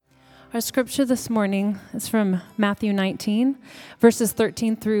Our scripture this morning is from Matthew 19, verses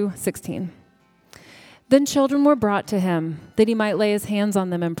 13 through 16. Then children were brought to him, that he might lay his hands on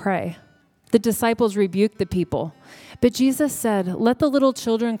them and pray. The disciples rebuked the people. But Jesus said, "Let the little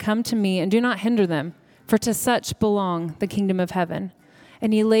children come to me, and do not hinder them, for to such belong the kingdom of heaven."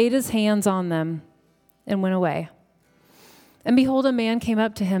 And he laid his hands on them and went away. And behold, a man came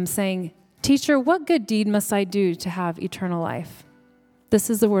up to him, saying, "Teacher, what good deed must I do to have eternal life?" This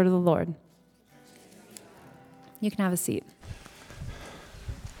is the word of the Lord. You can have a seat.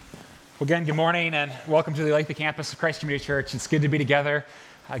 Well, again, good morning and welcome to the Olathe campus of Christ Community Church. It's good to be together.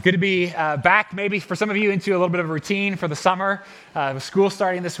 Good to be back, maybe for some of you, into a little bit of a routine for the summer. With school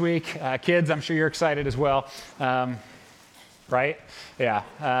starting this week. Kids, I'm sure you're excited as well. Right? Yeah.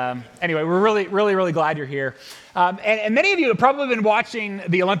 Anyway, we're really glad you're here. And many of you have probably been watching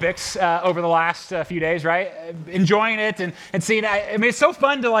the Olympics over the last few days, right? Enjoying it and seeing it. I mean, it's so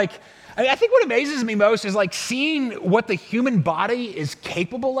fun to I think what amazes me most is seeing what the human body is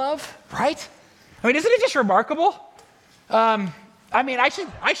capable of, right? I mean, isn't it just remarkable? I mean, I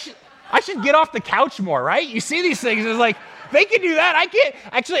should get off the couch more, right? You see these things, it's they can do that. I can't.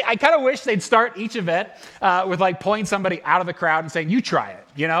 Actually, I kind of wish they'd start each event with pulling somebody out of the crowd and saying, "You try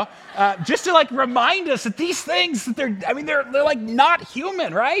it," just to remind us that these things, they're not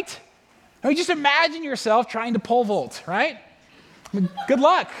human, right? I mean, just imagine yourself trying to pole vault, right? I mean, good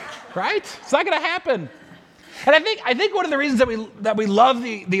luck, right? It's not going to happen. And I think one of the reasons that we love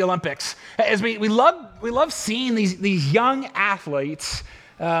the Olympics is we love seeing these young athletes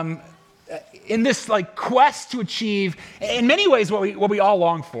in this quest to achieve, in many ways, what we all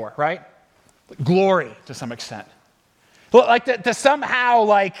long for, right? Glory to some extent. To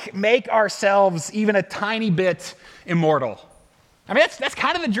somehow make ourselves even a tiny bit immortal. I mean, that's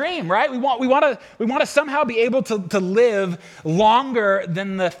kind of the dream, right? We want to somehow be able to live longer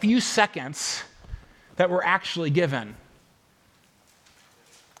than the few seconds that we're actually given.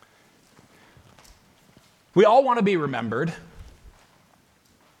 We all want to be remembered.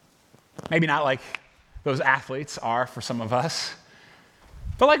 Maybe not like those athletes are for some of us.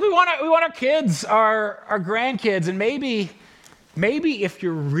 But we want our kids, our grandkids, and maybe if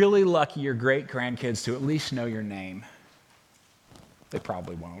you're really lucky, your great-grandkids to at least know your name. They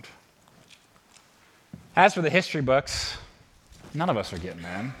probably won't. As for the history books, none of us are getting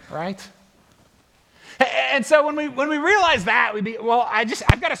them, right? And so when we realize that,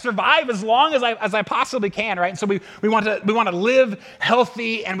 I've got to survive as long as I possibly can, right? And so we want to live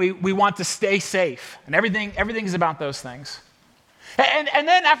healthy, and we want to stay safe, and everything is about those things. And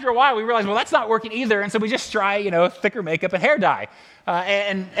then after a while we realize, that's not working either, and so we just try thicker makeup and hair dye,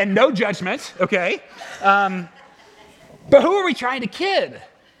 and no judgment, okay? But who are we trying to kid?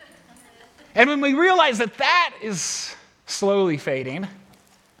 And when we realize that is slowly fading,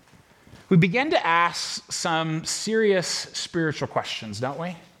 we begin to ask some serious spiritual questions, don't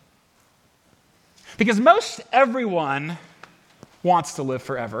we? Because most everyone wants to live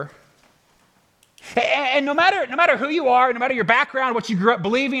forever. And no matter who you are, no matter your background, what you grew up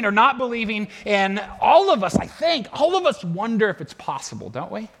believing or not believing, and all of us wonder if it's possible,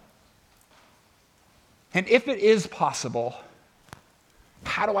 don't we? And if it is possible,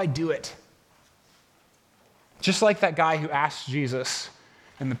 how do I do it? Just like that guy who asked Jesus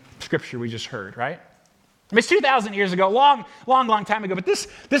in the scripture we just heard, right? I mean, it's 2,000 years ago, long time ago. But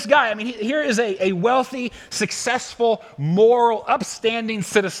this guy, here is a wealthy, successful, moral, upstanding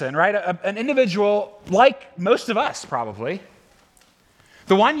citizen, right? An individual like most of us, probably.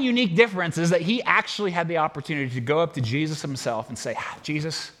 The one unique difference is that he actually had the opportunity to go up to Jesus himself and say,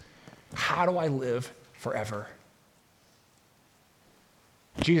 "Jesus, how do I live forever?"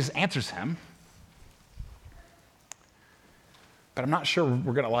 Jesus answers him. But I'm not sure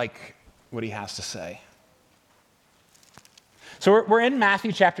we're going to like what he has to say. So we're in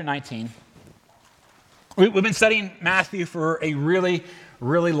Matthew chapter 19. We've been studying Matthew for a really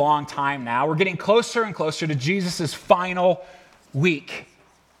long time now. We're getting closer and closer to Jesus' final week.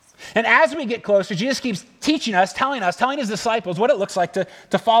 And as we get closer, Jesus keeps teaching us, telling his disciples what it looks like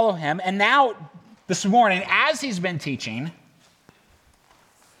to follow him. And now, this morning, as he's been teaching,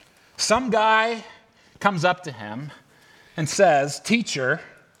 some guy comes up to him and says, "Teacher,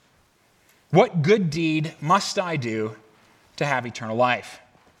 what good deed must I do to have eternal life?"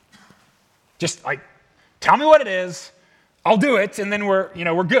 Just tell me what it is, I'll do it, and then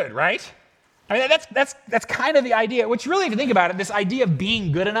we're good, right? I mean, that's kind of the idea, which really, if you think about it, this idea of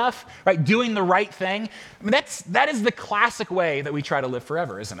being good enough, right, doing the right thing, I mean, that is the classic way that we try to live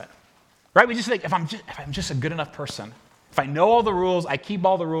forever, isn't it? Right? We just think, if I'm just a good enough person, if I know all the rules, I keep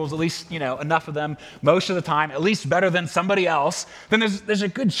all the rules, at least, enough of them most of the time, at least better than somebody else, then there's a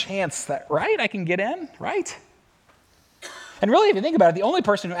good chance that, right, I can get in, right? And really, if you think about it, the only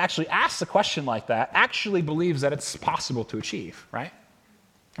person who actually asks a question like that actually believes that it's possible to achieve, right?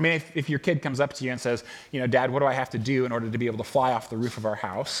 I mean, if your kid comes up to you and says, Dad, what do I have to do in order to be able to fly off the roof of our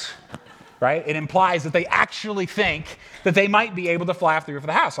house, right? It implies that they actually think that they might be able to fly off the roof of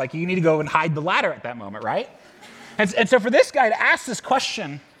the house. Like, you need to go and hide the ladder at that moment, right? And so for this guy to ask this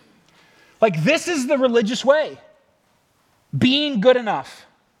question, like, this is the religious way. Being good enough.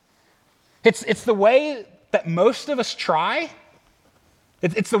 It's the way that most of us try.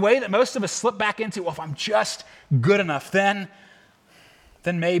 It's the way that most of us slip back into, well, if I'm just good enough, then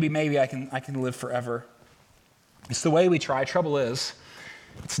maybe I can live forever. It's the way we try. Trouble is,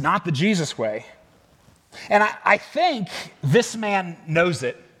 it's not the Jesus way. And I think this man knows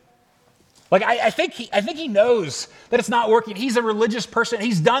it. Like, I think he knows that it's not working. He's a religious person.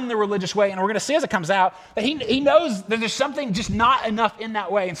 He's done the religious way. And we're going to see as it comes out that he knows that there's something just not enough in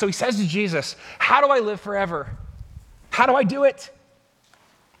that way. And so he says to Jesus, how do I live forever? How do I do it?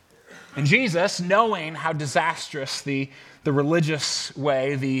 And Jesus, knowing how disastrous the religious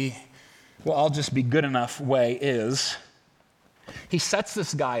way, I'll just be good enough way is, he sets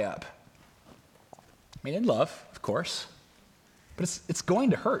this guy up. I mean, in love, of course, but it's going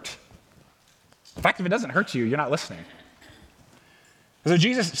to hurt. In fact, if it doesn't hurt you, you're not listening. So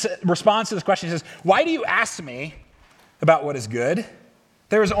Jesus responds to this question. He says, why do you ask me about what is good?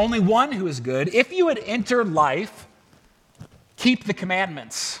 There is only one who is good. If you would enter life, keep the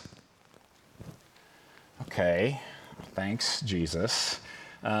commandments. Okay, thanks, Jesus.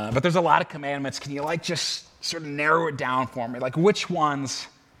 But there's a lot of commandments. Can you just sort of narrow it down for me? Like, which ones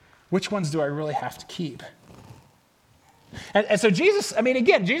do I really have to keep? And so Jesus,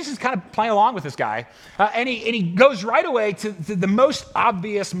 Jesus is kind of playing along with this guy. And he goes right away to the most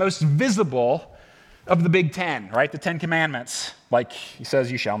obvious, most visible of the big 10, right? The 10 commandments. Like he says,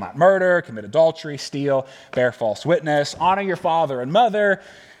 you shall not murder, commit adultery, steal, bear false witness, honor your father and mother,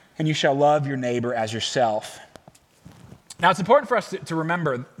 and you shall love your neighbor as yourself. Now, it's important for us to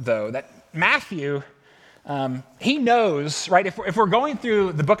remember, though, that Matthew, he knows, right, if we're going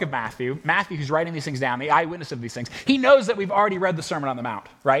through the book of Matthew, who's writing these things down, the eyewitness of these things, he knows that we've already read the Sermon on the Mount,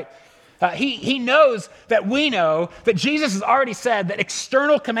 right? He knows that we know that Jesus has already said that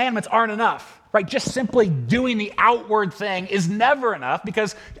external commandments aren't enough, right? Just simply doing the outward thing is never enough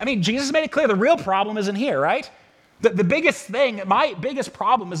because, Jesus made it clear the real problem isn't here, right? The biggest thing, my biggest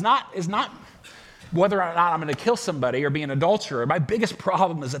problem is not whether or not I'm going to kill somebody or be an adulterer. My biggest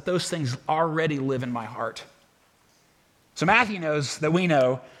problem is that those things already live in my heart. So Matthew knows that we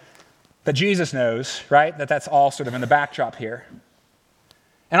know, that Jesus knows, right? That's all sort of in the backdrop here.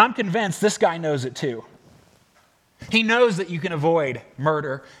 And I'm convinced this guy knows it too. He knows that you can avoid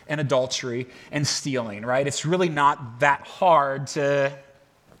murder and adultery and stealing, right? It's really not that hard to,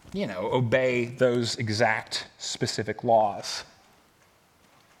 obey those exact specific laws.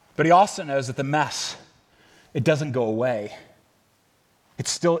 But he also knows that the mess, it doesn't go away. It's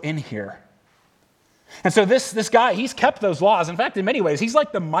still in here. And so this guy, he's kept those laws. In fact, in many ways, he's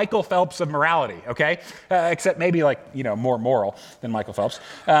like the Michael Phelps of morality, okay? Except maybe more moral than Michael Phelps.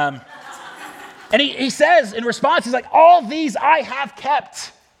 And he says in response, he's like, all these I have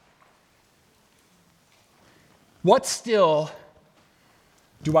kept. What still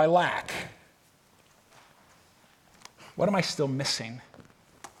do I lack? What am I still missing?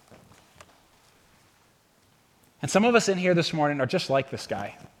 And some of us in here this morning are just like this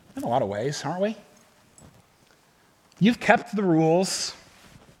guy in a lot of ways, aren't we? You've kept the rules,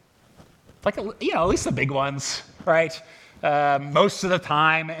 at least the big ones, right? Most of the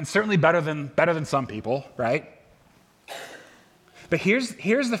time, and certainly better than some people, right? But here's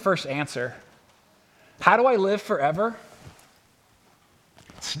the first answer. How do I live forever?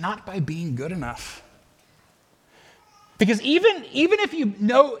 It's not by being good enough. Because even if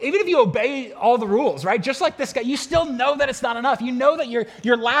you obey all the rules, right? Just like this guy, you still know that it's not enough. You know that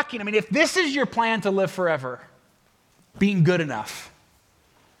you're lacking. If this is your plan to live forever, being good enough,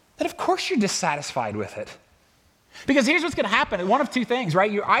 then of course you're dissatisfied with it. Because here's what's going to happen. One of two things,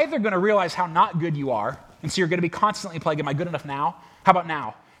 right? You're either going to realize how not good you are, and so you're going to be constantly plagued, am I good enough now? How about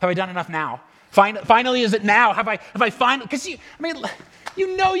now? Have I done enough now? Finally, is it now? Have I finally, because you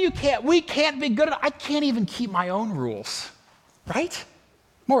can't, we can't be good enough. I can't even keep my own rules, right?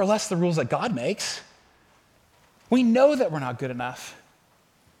 More or less the rules that God makes. We know that we're not good enough.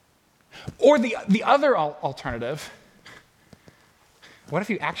 Or the other alternative, what if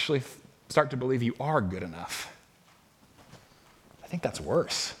you actually start to believe you are good enough? I think that's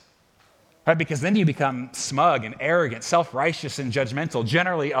worse. right? Because then you become smug and arrogant, self-righteous and judgmental,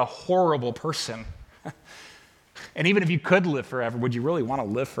 generally a horrible person. And even if you could live forever, would you really want to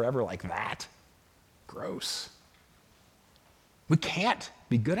live forever like that? Gross. We can't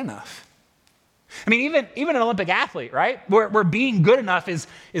be good enough. I mean, even an Olympic athlete, right? Where being good enough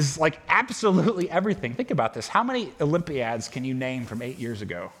is like absolutely everything. Think about this. How many Olympiads can you name from 8 years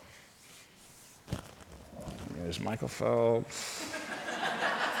ago? There's Michael Phelps.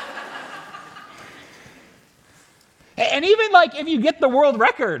 And even like if you get the world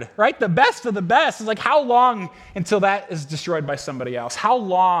record, right? The best of the best is like how long until that is destroyed by somebody else? How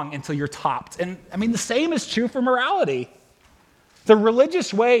long until you're topped? And I mean, the same is true for morality. The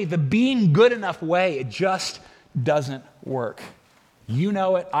religious way, the being good enough way, it just doesn't work. You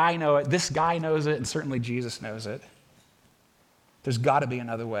know it, I know it, this guy knows it, and certainly Jesus knows it. There's got to be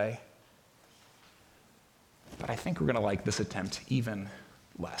another way. But I think we're going to like this attempt even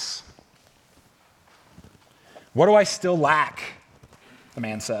less. What do I still lack? The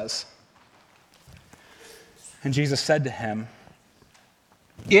man says. And Jesus said to him,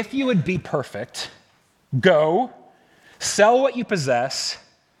 if you would be perfect, go, sell what you possess,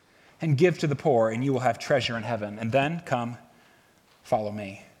 and give to the poor, and you will have treasure in heaven. And then come, follow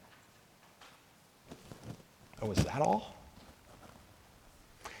me. Oh, is that all?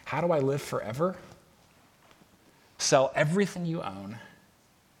 How do I live forever? Sell everything you own,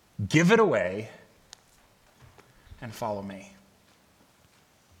 give it away, and follow me.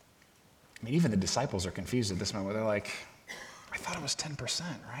 I mean, even the disciples are confused at this moment. They're like, I thought it was 10%,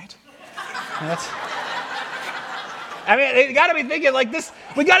 right? They got to be thinking like this,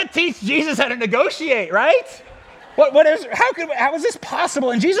 we got to teach Jesus how to negotiate, right? How is this possible?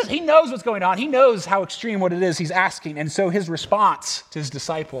 And Jesus, he knows what's going on. He knows how extreme what it is he's asking. And so his response to his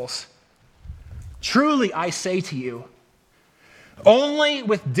disciples, truly I say to you, only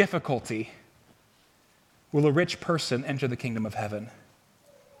with difficulty will a rich person enter the kingdom of heaven.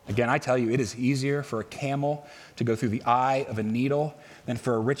 Again, I tell you, it is easier for a camel to go through the eye of a needle than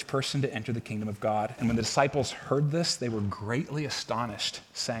for a rich person to enter the kingdom of God. And when the disciples heard this, they were greatly astonished,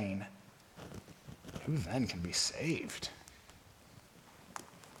 saying, who then can be saved?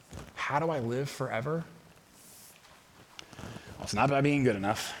 How do I live forever? Well, it's not by being good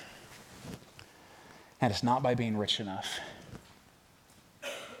enough, and it's not by being rich enough.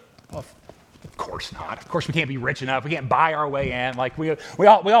 Well, of course not. Of course we can't be rich enough. We can't buy our way in. Like we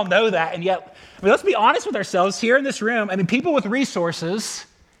all know that. And yet, let's be honest with ourselves here in this room. I mean, people with resources,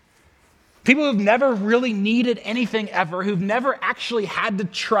 people who've never really needed anything ever, who've never actually had to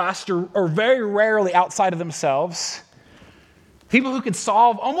trust or very rarely outside of themselves, people who could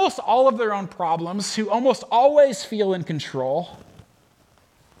solve almost all of their own problems, who almost always feel in control,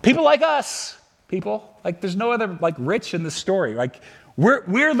 people like us, there's no other like rich in this story. Like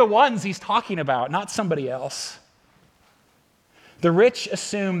we're the ones he's talking about, not somebody else. The rich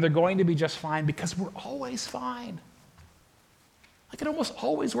assume they're going to be just fine because we're always fine. Like it almost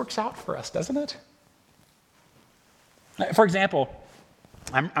always works out for us, doesn't it? For example,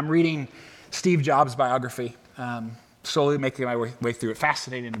 I'm reading Steve Jobs' biography, slowly making my way through it.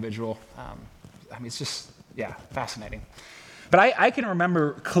 Fascinating individual. It's just, fascinating. But I can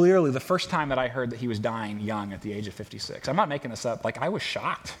remember clearly the first time that I heard that he was dying young at the age of 56. I'm not making this up. Like, I was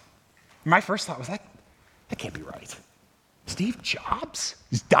shocked. My first thought was, that can't be right. Steve Jobs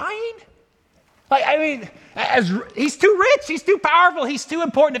is dying? He's too rich, he's too powerful, he's too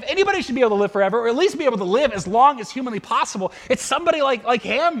important. If anybody should be able to live forever, or at least be able to live as long as humanly possible, it's somebody like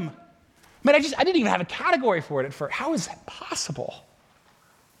him. I didn't even have a category for it at first. How is that possible?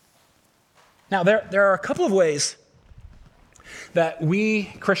 Now, there are a couple of ways that we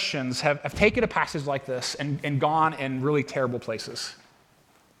Christians have taken a passage like this and gone in really terrible places.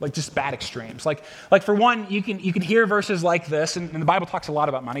 Like just bad extremes. Like for one, you can hear verses like this, and the Bible talks a lot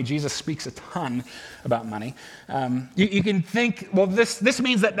about money. Jesus speaks a ton about money. You can think, well, this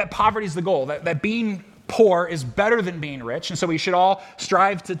means that poverty is the goal, that being poor is better than being rich, and so we should all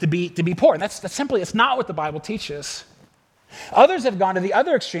strive to be poor. And that's simply, it's not what the Bible teaches. Others have gone to the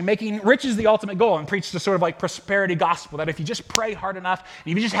other extreme, making riches the ultimate goal, and preached a sort of like prosperity gospel, that if you just pray hard enough,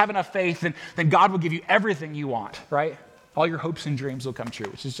 and if you just have enough faith, then God will give you everything you want, right? All your hopes and dreams will come true,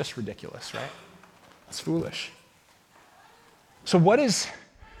 which is just ridiculous, right? It's foolish. So what is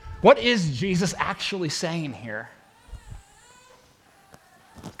Jesus actually saying here?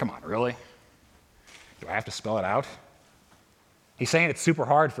 Come on, really? Do I have to spell it out? He's saying it's super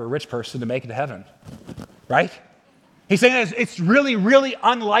hard for a rich person to make it to heaven, right? He's saying it's really, really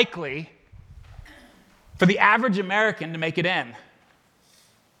unlikely for the average American to make it in.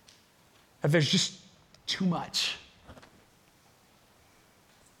 That there's just too much.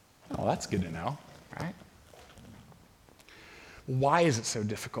 Well, that's good to know, right? Why is it so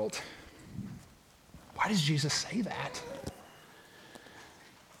difficult? Why does Jesus say that?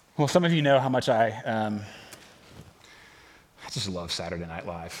 Well, some of you know how much I just love Saturday Night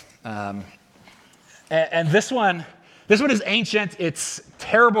Live. And this one is ancient. It's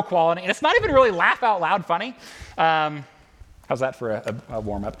terrible quality, and it's not even really laugh out loud funny. How's that for a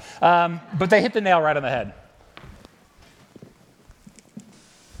warm-up? But they hit the nail right on the head.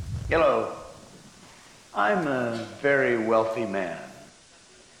 Hello. I'm a very wealthy man.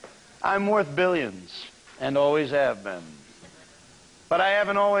 I'm worth billions, and always have been. But I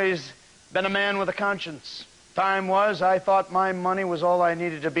haven't always been a man with a conscience. Time was, I thought my money was all I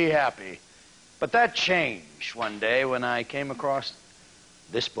needed to be happy. But that changed one day when I came across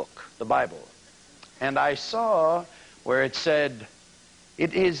this book, the Bible. And I saw where it said,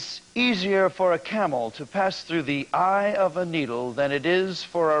 "It is easier for a camel to pass through the eye of a needle than it is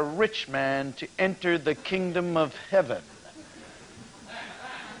for a rich man to enter the kingdom of heaven."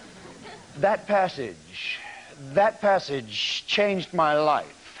 That passage changed my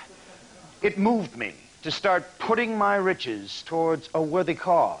life. It moved me to start putting my riches towards a worthy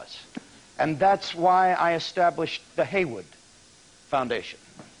cause. And that's why I established the Haywood Foundation.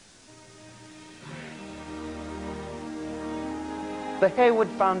 The Haywood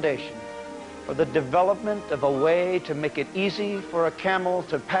Foundation for the development of a way to make it easy for a camel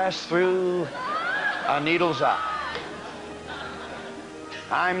to pass through a needle's eye.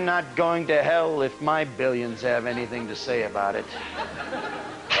 I'm not going to hell if my billions have anything to say about it.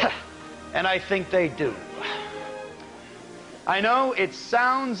 And I think they do. I know it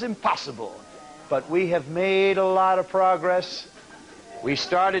sounds impossible, but we have made a lot of progress. We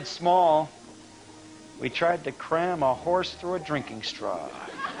started small. We tried to cram a horse through a drinking straw.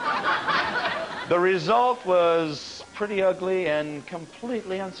 The result was pretty ugly and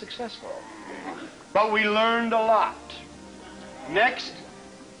completely unsuccessful. But we learned a lot. Next,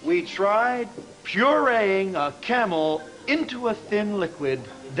 we tried pureeing a camel into a thin liquid,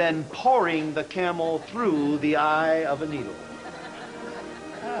 then pouring the camel through the eye of a needle.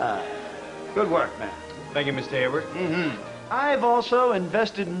 Good work, man. Thank you, Mr. Hayward. I've also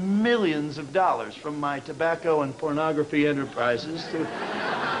invested millions of dollars from my tobacco and pornography enterprises to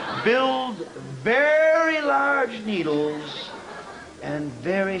build very large needles and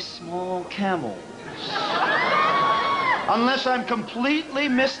very small camels. Unless I'm completely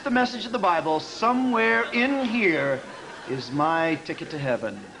missed the message of the Bible, somewhere in here is my ticket to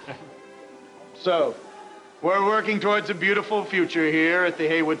heaven. So, we're working towards a beautiful future here at the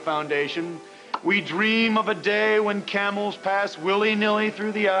Haywood Foundation. We dream of a day when camels pass willy-nilly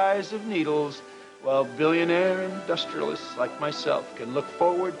through the eyes of needles, while billionaire industrialists like myself can look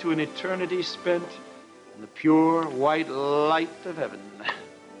forward to an eternity spent in the pure white light of heaven.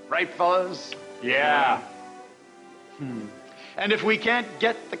 Right, fellas? Yeah. And if we can't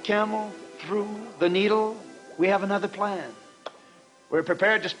get the camel through the needle, we have another plan. We're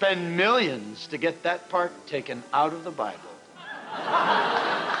prepared to spend millions to get that part taken out of the Bible.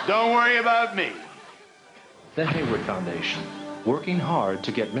 Don't worry about me. The Haywood Foundation, working hard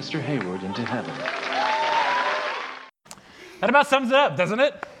to get Mr. Hayward into heaven. That about sums it up, doesn't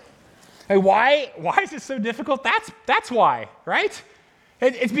it? Hey, why is it so difficult? That's why, right?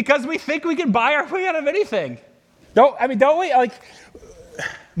 It's because we think we can buy our way out of anything. Don't we? Like,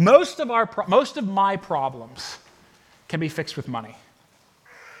 most of my problems can be fixed with money.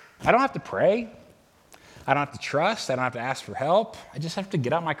 I don't have to pray. I don't have to trust. I don't have to ask for help. I just have to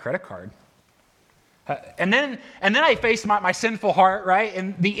get out my credit card. And then I face my sinful heart, right?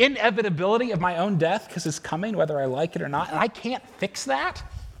 And the inevitability of my own death, because it's coming whether I like it or not. And I can't fix that.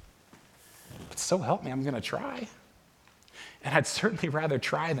 But so help me, I'm going to try. And I'd certainly rather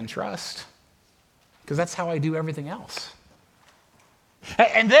try than trust, because that's how I do everything else.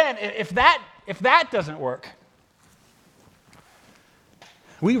 And then if that doesn't work,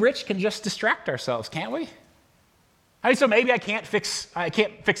 we rich can just distract ourselves, can't we? So maybe I can't fix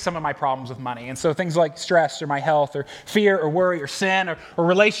some of my problems with money. And so things like stress or my health or fear or worry or sin or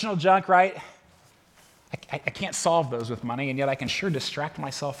relational junk, right? I can't solve those with money, and yet I can sure distract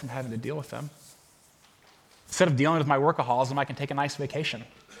myself from having to deal with them. Instead of dealing with my workaholism, I can take a nice vacation.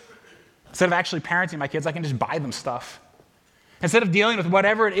 Instead of actually parenting my kids, I can just buy them stuff. Instead of dealing with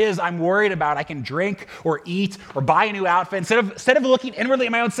whatever it is I'm worried about, I can drink or eat or buy a new outfit. Instead of looking inwardly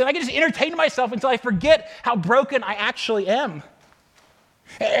at my own sin, I can just entertain myself until I forget how broken I actually am.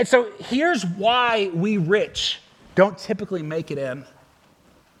 And so here's why we rich don't typically make it in.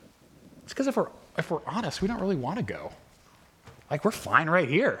 It's because if we're honest, we don't really want to go. Like, we're fine right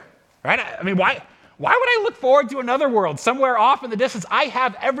here, right? I mean, why Why would I look forward to another world somewhere off in the distance? I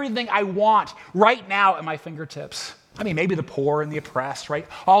have everything I want right now at my fingertips. I mean, maybe the poor and the oppressed, right?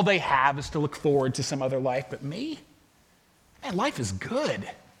 All they have is to look forward to some other life. But me? Man, life is good.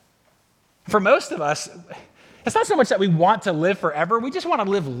 For most of us, it's not so much that we want to live forever. We just want to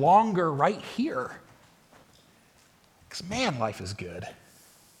live longer right here. Because, man, life is good.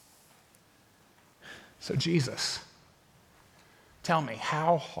 So, Jesus, tell me,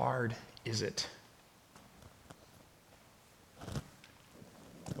 how hard is it?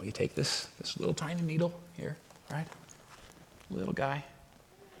 Well, you take this little tiny needle here, right? Little guy.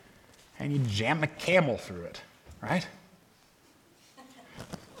 And you jam a camel through it, right?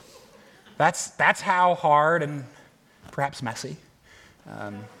 That's how hard and perhaps messy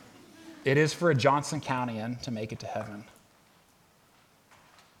it is for a Johnson Countyan to make it to heaven.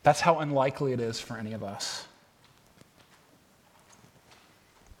 That's how unlikely it is for any of us.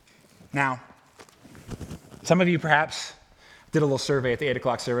 Now, some of you perhaps did a little survey at the 8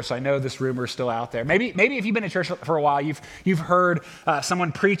 o'clock service, so I know this rumor is still out there. Maybe if you've been in church for a while, you've heard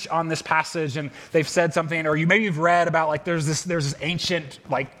someone preach on this passage and they've said something, or maybe you've read about like there's this ancient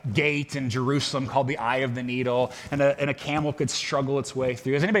like gate in Jerusalem called the Eye of the Needle, and a camel could struggle its way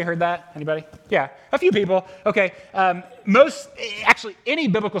through. Has anybody heard that? Anybody? Yeah, a few people. Okay, any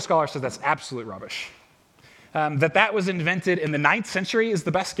biblical scholar says that's absolute rubbish. That was invented in the 9th century is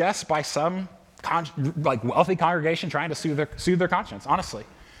the best guess by some wealthy congregation trying to soothe their conscience, honestly.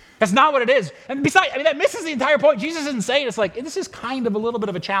 That's not what it is. And besides, that misses the entire point. Jesus isn't saying it's like, this is kind of a little bit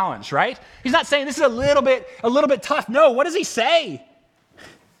of a challenge, right? He's not saying this is a little bit tough. No, what does he say?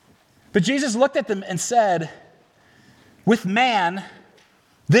 But Jesus looked at them and said, with man,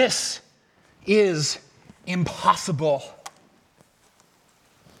 this is impossible.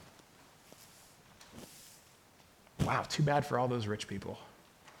 Wow, too bad for all those rich people.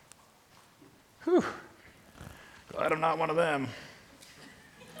 Whew. Glad I'm not one of them.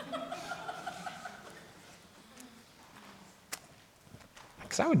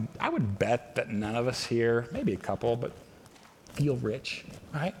 Because I would bet that none of us here, maybe a couple, but feel rich,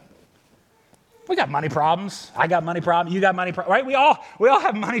 right? We got money problems. I got money problems. You got money problems, right? We all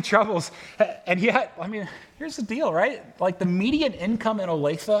have money troubles. And yet, here's the deal, right? Like the median income in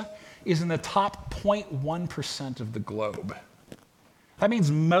Olathe is in the top 0.1% of the globe. That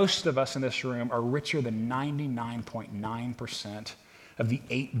means most of us in this room are richer than 99.9% of the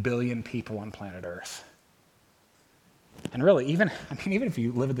 8 billion people on planet Earth. And really, even if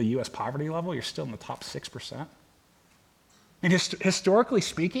you live at the U.S. poverty level, you're still in the top 6%. And historically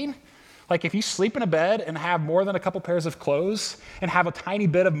speaking, like if you sleep in a bed and have more than a couple pairs of clothes and have a tiny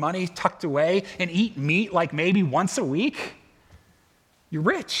bit of money tucked away and eat meat like maybe once a week, you're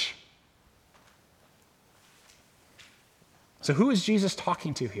rich. So who is Jesus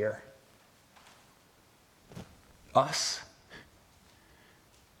talking to here? Us.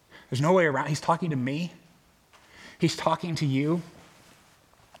 There's no way around. He's talking to me. He's talking to you.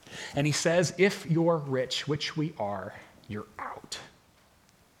 And he says, if you're rich, which we are, you're out.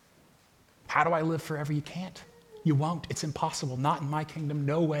 How do I live forever? You can't. You won't. It's impossible. Not in my kingdom.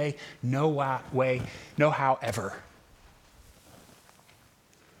 No way, no way, no how ever.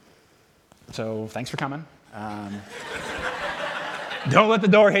 So thanks for coming. Don't let the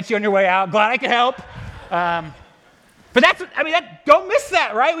door hit you on your way out. Glad I could help. But don't miss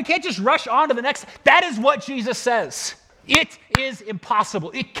that, right? We can't just rush on to the next. That is what Jesus says. It is impossible.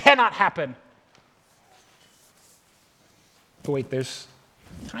 It cannot happen. But wait, there's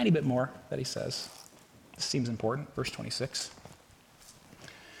a tiny bit more that he says. This seems important. Verse 26.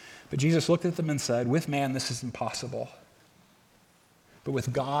 But Jesus looked at them and said, with man this is impossible. But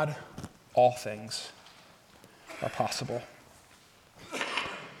with God all things are possible.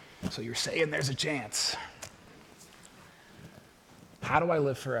 So you're saying there's a chance. How do I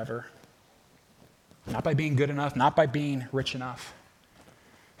live forever? Not by being good enough, not by being rich enough.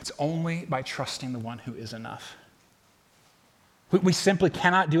 It's only by trusting the one who is enough. We simply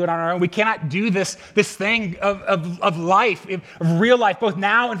cannot do it on our own. We cannot do this thing of life, of real life, both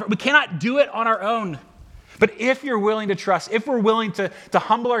now and we cannot do it on our own. But if you're willing to trust, if we're willing to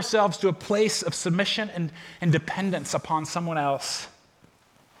humble ourselves to a place of submission and dependence upon someone else,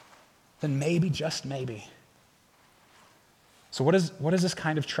 then maybe, just maybe. So what does this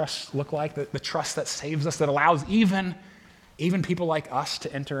kind of trust look like? The trust that saves us, that allows even people like us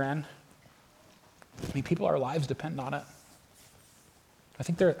to enter in? People, our lives depend on it. I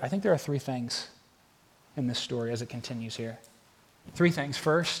think there are three things in this story as it continues here. Three things.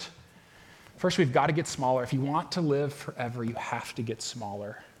 First, we've got to get smaller. If you want to live forever, you have to get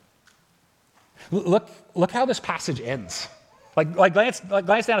smaller. Look how this passage ends. Glance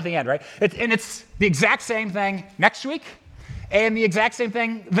down at the end, right? It's the exact same thing next week and the exact same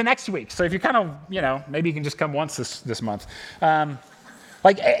thing the next week. So if you're kind of, maybe you can just come once this month.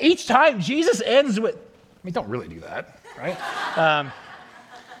 Each time Jesus ends with, don't really do that, right?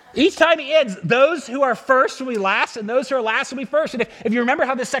 Each time he ends, those who are first will be last, and those who are last will be first. And if you remember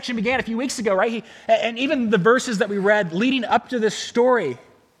how this section began a few weeks ago, right? And even the verses that we read leading up to this story,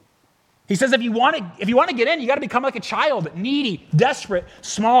 he says if you want to get in, you got to become like a child, needy, desperate,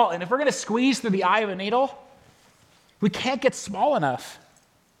 small. And if we're going to squeeze through the eye of a needle, we can't get small enough.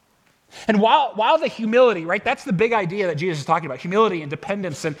 And while the humility, right, that's the big idea that Jesus is talking about, humility and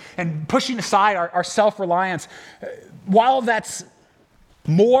dependence and pushing aside our self-reliance, while that's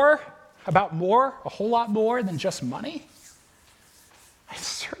a whole lot more than just money, it's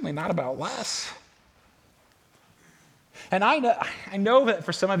certainly not about less. And I know that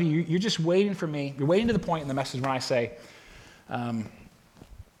for some of you, you're just waiting for me. You're waiting to the point in the message when I say,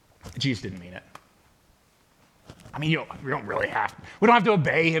 Jesus didn't mean it. We don't really have to. We don't have to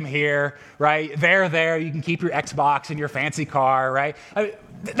obey him here, right? There, you can keep your Xbox and your fancy car, right?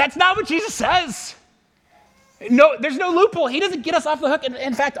 That's not what Jesus says. No, there's no loophole. He doesn't get us off the hook. And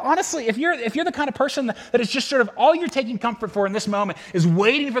in fact, honestly, if you're the kind of person that is just sort of all you're taking comfort for in this moment is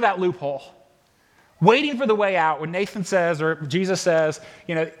waiting for that loophole, waiting for the way out, when Nathan says or Jesus says,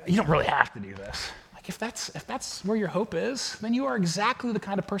 you don't really have to do this. If that's where your hope is, then you are exactly the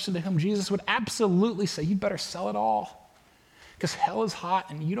kind of person to whom Jesus would absolutely say, you better sell it all, because hell is hot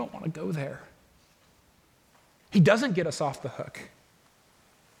and you don't want to go there. He doesn't get us off the hook.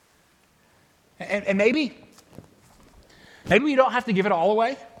 And maybe we don't have to give it all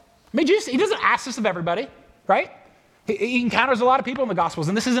away. Jesus, he doesn't ask this of everybody, right? He encounters a lot of people in the Gospels,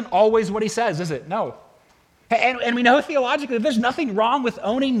 and this isn't always what he says, is it? No. And we know theologically that there's nothing wrong with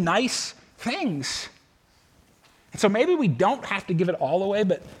owning nice things. And so maybe we don't have to give it all away,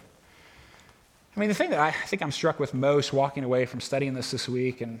 but the thing that I think I'm struck with most walking away from studying this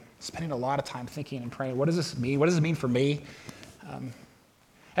week and spending a lot of time thinking and praying, what does this mean? What does it mean for me?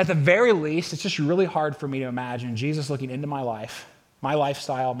 At the very least, it's just really hard for me to imagine Jesus looking into my life, my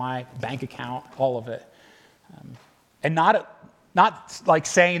lifestyle, my bank account, all of it, and not like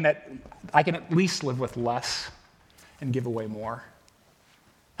saying that I can at least live with less and give away more.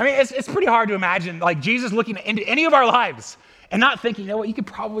 It's pretty hard to imagine like Jesus looking into any of our lives and not thinking, you could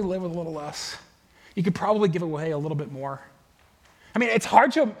probably live with a little less. You could probably give away a little bit more. It's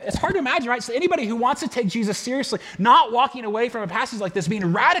hard to imagine, right? So anybody who wants to take Jesus seriously, not walking away from a passage like this,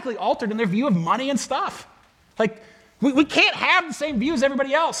 being radically altered in their view of money and stuff. Like, we can't have the same view as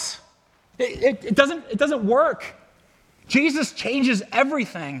everybody else. It doesn't work. Jesus changes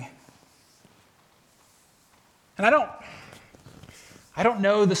everything. And I don't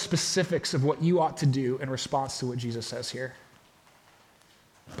know the specifics of what you ought to do in response to what Jesus says here.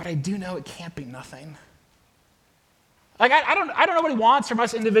 But I do know it can't be nothing. Like, I don't know what he wants from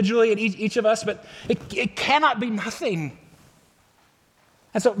us individually and each of us, but it cannot be nothing.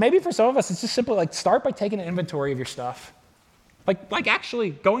 And so maybe for some of us, it's just simply like start by taking an inventory of your stuff. Like actually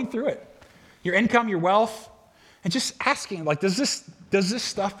going through it. Your income, your wealth, and just asking, like, does this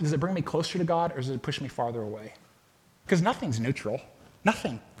stuff, does it bring me closer to God or does it push me farther away? Because nothing's neutral.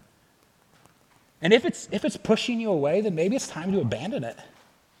 Nothing. And if it's pushing you away, then maybe it's time to abandon it.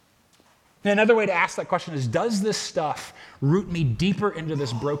 And another way to ask that question is, does this stuff root me deeper into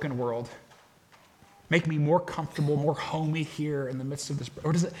this broken world? Make me more comfortable, more homey here in the midst of this?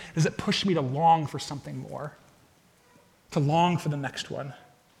 Or does it push me to long for something more? To long for the next one?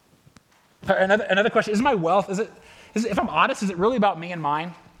 Another question, is my wealth, is it, if I'm honest, is it really about me and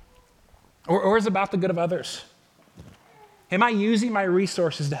mine? Or is it about the good of others? Am I using my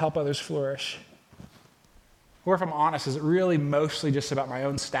resources to help others flourish? Or if I'm honest, is it really mostly just about my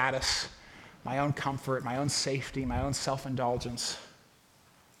own status, my own comfort, my own safety, my own self-indulgence?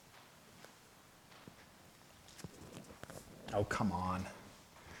 Oh, come on.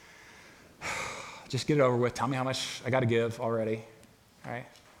 Just get it over with. Tell me how much I got to give already. All right?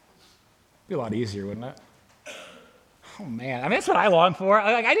 Be a lot easier, wouldn't it? Oh, man. that's what I long for.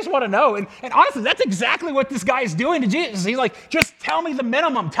 I just want to know. And honestly, that's exactly what this guy is doing to Jesus. He's like, just tell me the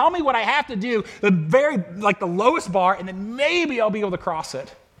minimum. Tell me what I have to do, the lowest bar, and then maybe I'll be able to cross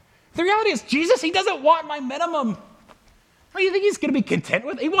it. The reality is, Jesus, he doesn't want my minimum. What do you think he's going to be content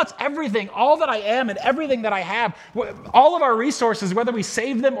with? He wants everything, all that I am and everything that I have, all of our resources, whether we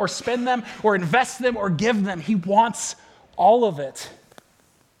save them or spend them or invest them or give them. He wants all of it.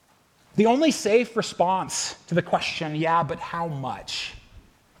 The only safe response to the question, yeah, but how much?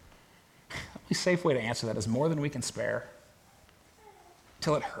 The only safe way to answer that is more than we can spare,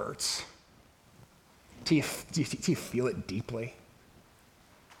 till it hurts. do you feel it deeply?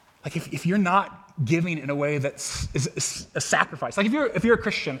 Like if you're not giving in a way that's is a sacrifice, like if you're a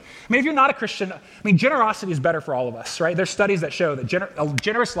Christian, I mean, if you're not a Christian, I mean, generosity is better for all of us, right? There's studies that show that a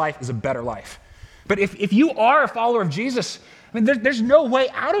generous life is a better life. But if you are a follower of Jesus, I mean, there's no way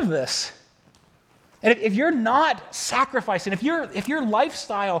out of this. And if you're not sacrificing, if your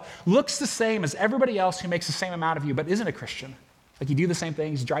lifestyle looks the same as everybody else who makes the same amount of you but isn't a Christian, like you do the same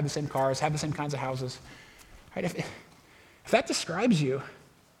things, you drive the same cars, have the same kinds of houses, right? If that describes you,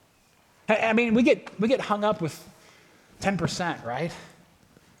 I mean, we get hung up with 10%, right?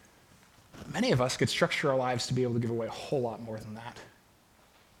 Many of us could structure our lives to be able to give away a whole lot more than that.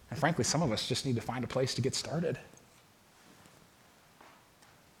 And frankly, some of us just need to find a place to get started.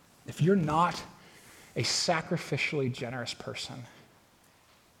 If you're not a sacrificially generous person,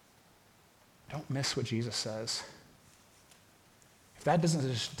 don't miss what Jesus says. If that doesn't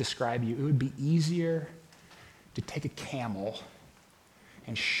just describe you, it would be easier to take a camel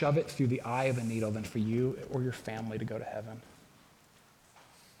and shove it through the eye of a needle than for you or your family to go to heaven.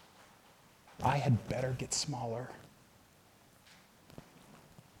 I had better get smaller.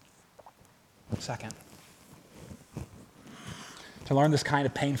 Second, to learn this kind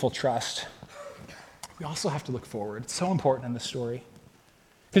of painful trust, we also have to look forward. It's so important in this story.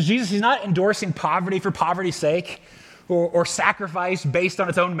 Because Jesus, he's not endorsing poverty for poverty's sake or sacrifice based on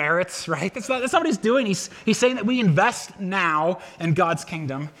its own merits, right? That's not what he's doing. He's saying that we invest now in God's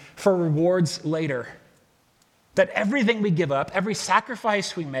kingdom for rewards later. That everything we give up, every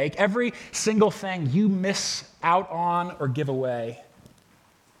sacrifice we make, every single thing you miss out on or give away,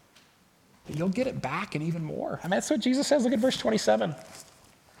 you'll get it back and even more. I mean, that's what Jesus says. Look at verse 27.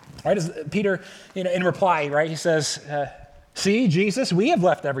 Right, as Peter, in reply, right, he says, see, Jesus, we have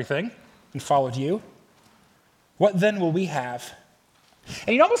left everything and followed you. What then will we have?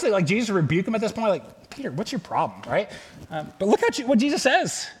 And you almost like Jesus rebuke him at this point, like, Peter, what's your problem, right? But look at what Jesus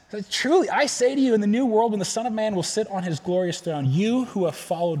says. Truly, I say to you, in the new world, when the Son of Man will sit on his glorious throne, you who have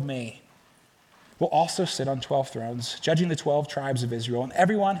followed me will also sit on 12 thrones, judging the 12 tribes of Israel. And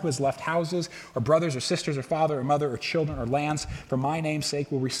everyone who has left houses or brothers or sisters or father or mother or children or lands for my name's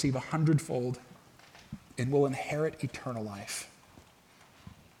sake will receive 100-fold and will inherit eternal life.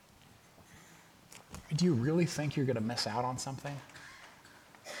 Do you really think you're going to miss out on something?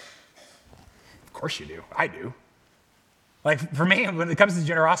 Of course you do. I do. Like for me, when it comes to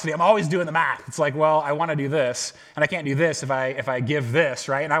generosity, I'm always doing the math. It's like, well, I want to do this, and I can't do this if I give this,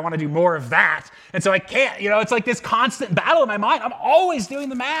 right? And I want to do more of that, and so I can't. It's like this constant battle in my mind. I'm always doing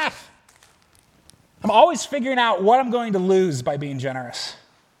the math. I'm always figuring out what I'm going to lose by being generous.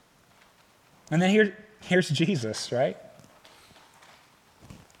 And then here's Jesus, right?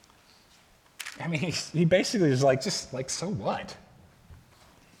 I mean, he basically is like, just like, so what?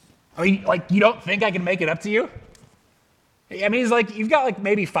 I mean, like, you don't think I can make it up to you? I mean, he's like, you've got like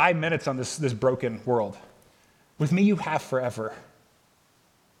maybe 5 minutes on this broken world. With me, you have forever.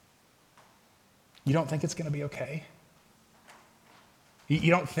 You don't think it's going to be okay?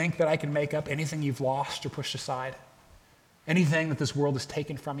 You don't think that I can make up anything you've lost or pushed aside? Anything that this world has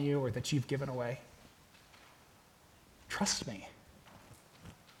taken from you or that you've given away? Trust me.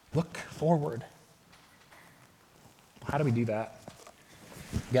 Look forward. How do we do that?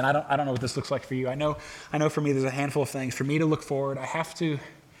 Again, I don't know what this looks like for you. I know for me there's a handful of things. For me to look forward, I have to,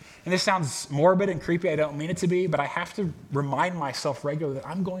 and this sounds morbid and creepy, I don't mean it to be, but I have to remind myself regularly that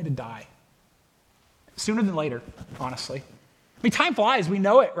I'm going to die. Sooner than later, honestly. I mean, time flies, we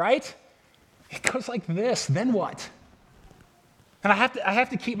know it, right? It goes like this, then what? And I have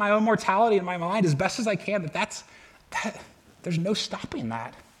to keep my own mortality in my mind as best as I can, there's no stopping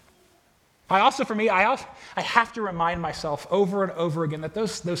that. I have to remind myself over and over again that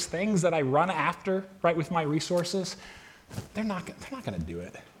those things that I run after, right, with my resources, they're not going to do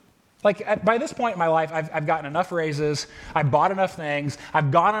it. Like by this point in my life, I've gotten enough raises, I've bought enough things, I've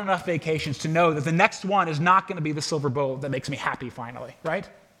gone on enough vacations to know that the next one is not going to be the silver bullet that makes me happy finally, right?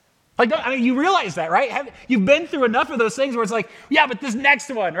 Like, you realize that, right? You've been through enough of those things where it's like, yeah, but this next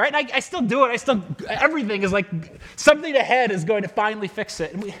one, right? And I still do it. Everything is like something ahead is going to finally fix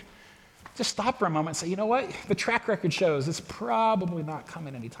it. And we just stop for a moment and say, you know what? The track record shows it's probably not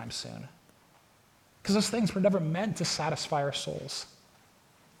coming anytime soon. Because those things were never meant to satisfy our souls.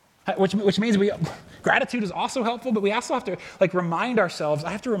 Which means gratitude is also helpful, but we also have to remind ourselves,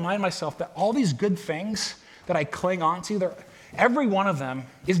 I have to remind myself that all these good things that I cling on to, every one of them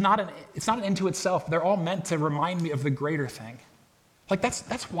it's not an end to itself. They're all meant to remind me of the greater thing.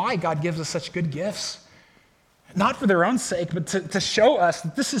 That's why God gives us such good gifts. Not for their own sake, but to show us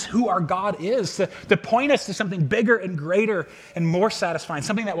that this is who our God is, to point us to something bigger and greater and more satisfying,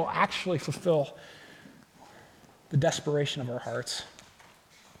 something that will actually fulfill the desperation of our hearts.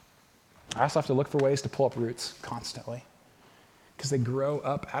 I also have to look for ways to pull up roots constantly because they grow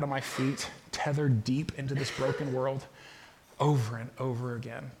up out of my feet, tethered deep into this broken world over and over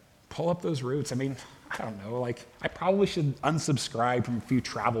again. Pull up those roots. I mean, I don't know, like I probably should unsubscribe from a few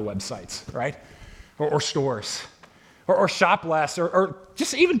travel websites, right? Or stores, or shop less, or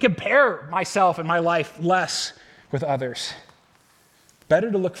just even compare myself and my life less with others. Better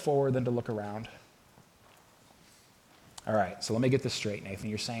to look forward than to look around. All right, so let me get this straight, Nathan.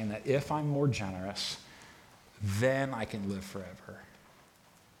 You're saying that if I'm more generous, then I can live forever.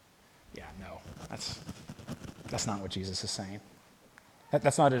 Yeah, no, that's not what Jesus is saying.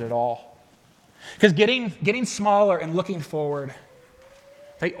 That's not it at all. Because getting smaller and looking forward,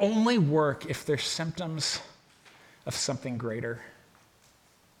 they only work if they're symptoms of something greater.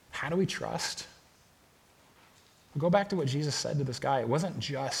 How do we trust? We'll go back to what Jesus said to this guy. It wasn't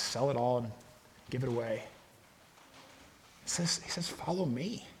just sell it all and give it away. He says, follow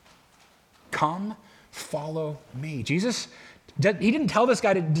me. Come, follow me. Jesus, he didn't tell this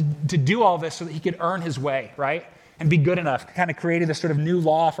guy to do all this so that he could earn his way, right? And be good enough, kind of created this sort of new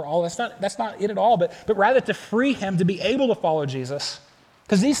law for all. That's not it at all, but rather to free him to be able to follow Jesus.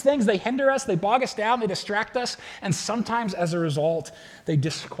 Because these things, they hinder us, they bog us down, they distract us, and sometimes as a result, they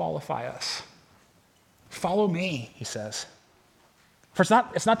disqualify us. Follow me, he says. For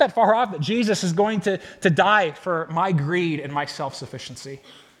it's not that far off that Jesus is going to die for my greed and my self-sufficiency.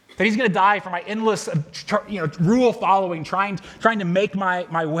 That he's going to die for my endless rule following, trying to make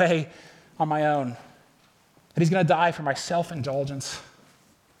my way on my own. That he's going to die for my self-indulgence,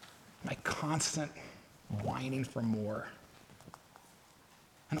 my constant whining for more.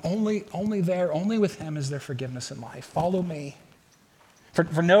 And only with him is there forgiveness in life. Follow me.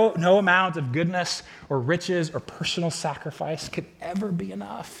 For no amount of goodness or riches or personal sacrifice could ever be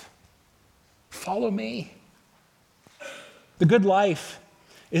enough. Follow me. The good life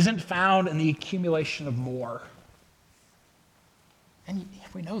isn't found in the accumulation of more. And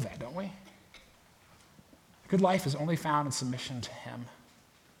we know that, don't we? Good life is only found in submission to him,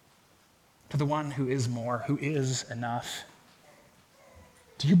 to the one who is more, who is enough.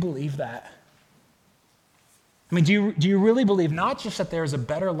 Do you believe that? I mean, do you really believe not just that there is a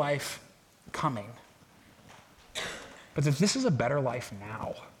better life coming, but that this is a better life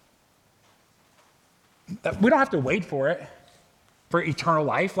now? That we don't have to wait for it, for eternal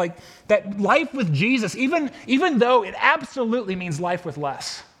life. Like that life with Jesus, even though it absolutely means life with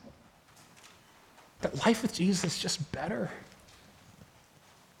less, that life with Jesus is just better.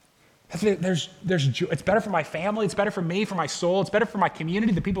 It's better for my family. It's better for me, for my soul. It's better for my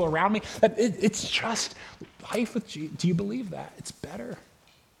community, the people around me. It's just life with Jesus. Do you believe that? It's better.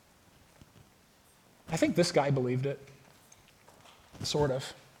 I think this guy believed it, sort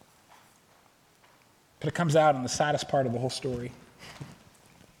of. But it comes out in the saddest part of the whole story.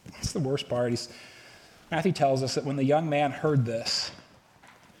 It's the worst part. Matthew tells us that when the young man heard this,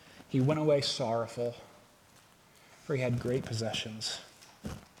 he went away sorrowful, for he had great possessions.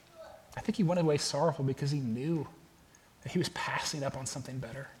 I think he went away sorrowful because he knew that he was passing up on something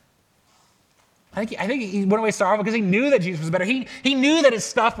better. I think he went away sorrowful because he knew that Jesus was better. He knew that his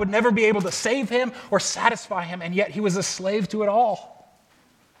stuff would never be able to save him or satisfy him, and yet he was a slave to it all.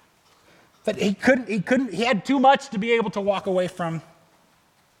 That he had too much to be able to walk away from.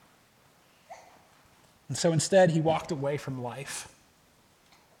 And so instead, he walked away from life.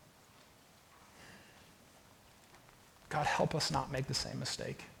 God, help us not make the same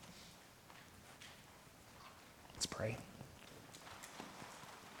mistake. Let's pray.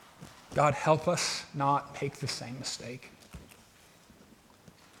 God, help us not make the same mistake.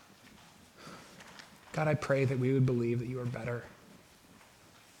 God, I pray that we would believe that you are better.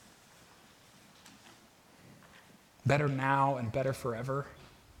 Better now and better forever.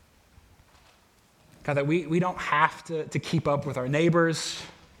 God, that we don't have to keep up with our neighbors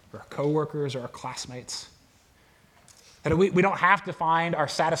or our coworkers or our classmates. That we don't have to find our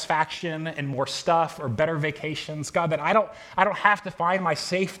satisfaction in more stuff or better vacations. God, that I don't have to find my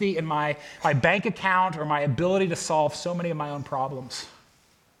safety in my bank account or my ability to solve so many of my own problems.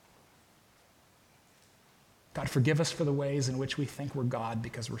 God, forgive us for the ways in which we think we're God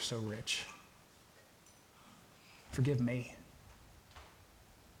because we're so rich. Forgive me.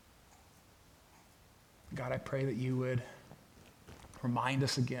 God, I pray that you would remind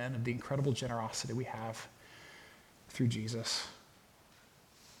us again of the incredible generosity we have through Jesus.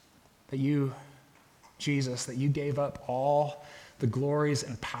 That you, Jesus, that you gave up all the glories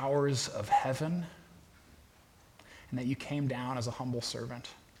and powers of heaven, and that you came down as a humble servant.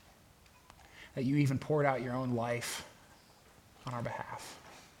 That you even poured out your own life on our behalf.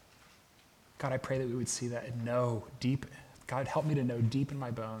 God, I pray that we would see that and know deep, God, help me to know deep in my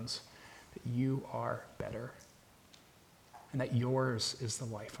bones that you are better and that yours is the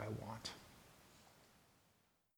life I want.